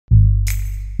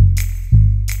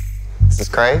is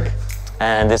Craig.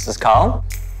 And this is Karl.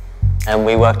 And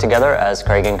we work together as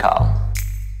Craig and Karl.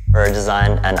 We're a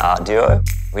design and art duo.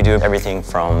 We do everything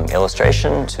from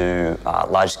illustration to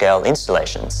large-scale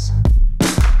installations.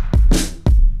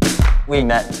 We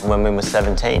met when we were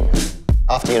 17.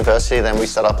 After university, then we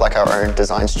set up like our own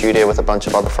design studio with a bunch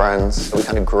of other friends. We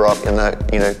kind of grew up in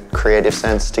the, creative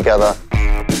sense together.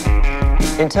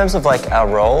 In terms of like our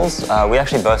roles, we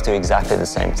actually both do exactly the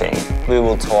same thing. We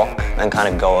will talk and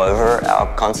kind of go over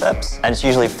our concepts, and it's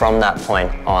usually from that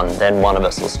point on, then one of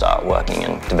us will start working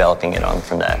and developing it on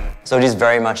from there. So it is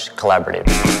very much collaborative.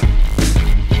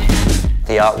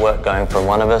 The artwork going from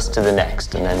one of us to the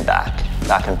next and then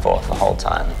back and forth the whole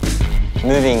time.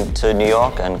 Moving to New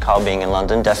York and Karl being in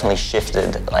London definitely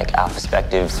shifted like our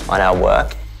perspectives on our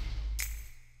work.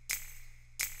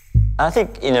 I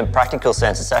think in a practical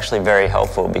sense, it's actually very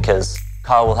helpful because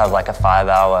Karl will have like a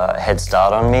 5-hour head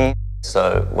start on me.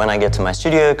 So when I get to my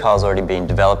studio, Karl's already been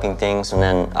developing things, and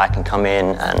then I can come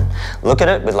in and look at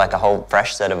it with like a whole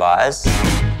fresh set of eyes.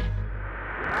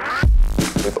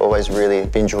 We've always really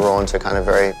been drawn to kind of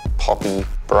very poppy,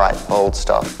 bright, bold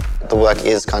stuff. The work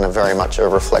is kind of very much a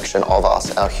reflection of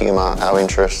us, our humour, our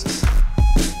interests.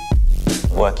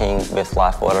 Working with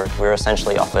LifeWTR, we were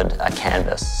essentially offered a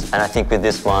canvas. And I think with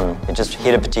this one, it just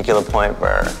hit a particular point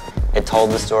where it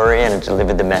told the story and it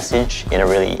delivered the message in a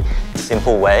really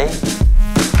simple way.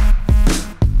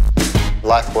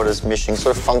 LifeWTR's mission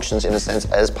sort of functions in a sense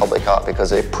as public art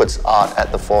because it puts art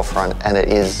at the forefront, and it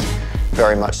is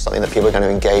very much something that people are going to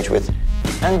engage with.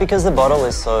 And because the bottle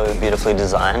is so beautifully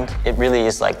designed, it really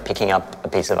is like picking up a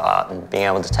piece of art and being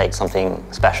able to take something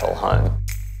special home.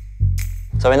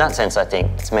 So in that sense, I think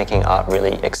it's making art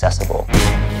really accessible.